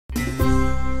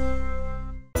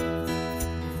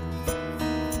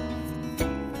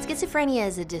Schizophrenia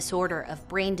is a disorder of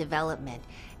brain development,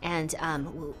 and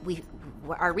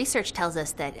our research tells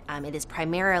us that it is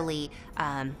primarily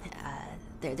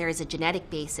there is a genetic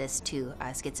basis to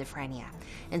schizophrenia.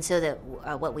 And so that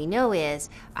what we know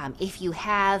is if you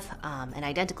have an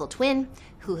identical twin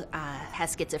who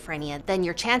has schizophrenia, then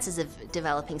your chances of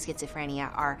developing schizophrenia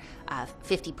are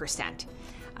 50%,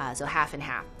 so half and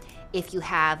half. If you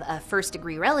have a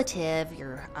first-degree relative,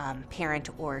 your parent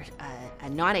or a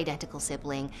non-identical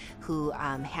sibling who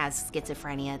has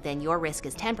schizophrenia, then your risk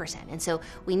is 10%. And so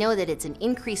we know that it's an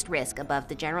increased risk above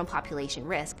the general population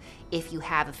risk if you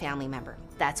have a family member.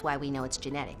 That's why we know it's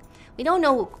genetic. We don't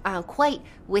know quite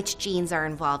which genes are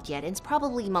involved yet. It's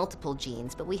probably multiple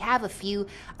genes, but we have a few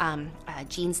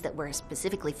genes that we're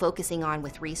specifically focusing on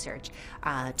with research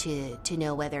to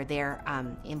know whether they're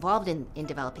involved in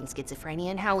developing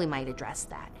schizophrenia and how we might address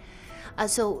that.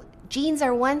 So genes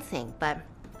are one thing, but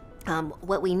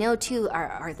what we know too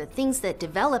are the things that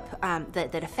develop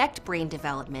that affect brain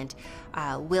development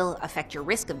will affect your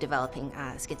risk of developing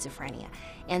schizophrenia.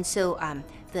 And so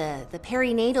the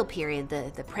perinatal period,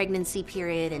 the pregnancy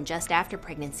period, and just after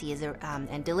pregnancy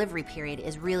and delivery period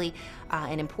is really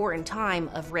an important time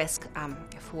of risk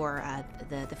for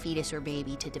the fetus or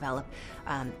baby to develop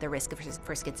the risk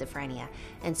for schizophrenia.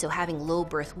 And so having low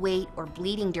birth weight or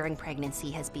bleeding during pregnancy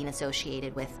has been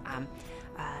associated with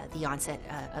the onset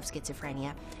of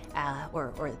schizophrenia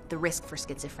or the risk for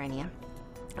schizophrenia.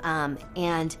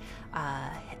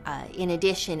 In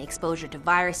addition, exposure to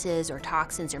viruses or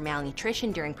toxins or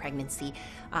malnutrition during pregnancy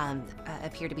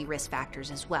appear to be risk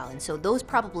factors as well. And so those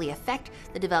probably affect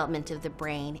the development of the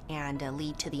brain and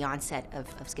lead to the onset of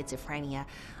schizophrenia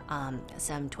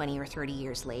some 20 or 30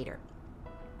 years later.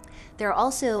 There's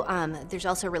also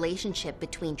a relationship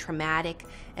between traumatic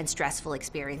and stressful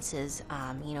experiences,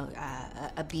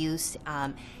 abuse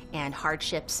and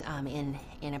hardships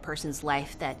in a person's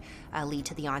life that lead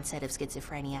to the onset of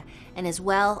schizophrenia. And as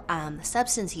well,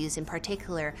 substance use, in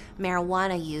particular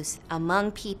marijuana use,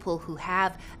 among people who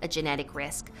have a genetic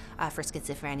risk for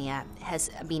schizophrenia has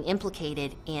been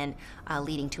implicated in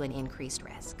leading to an increased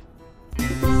risk.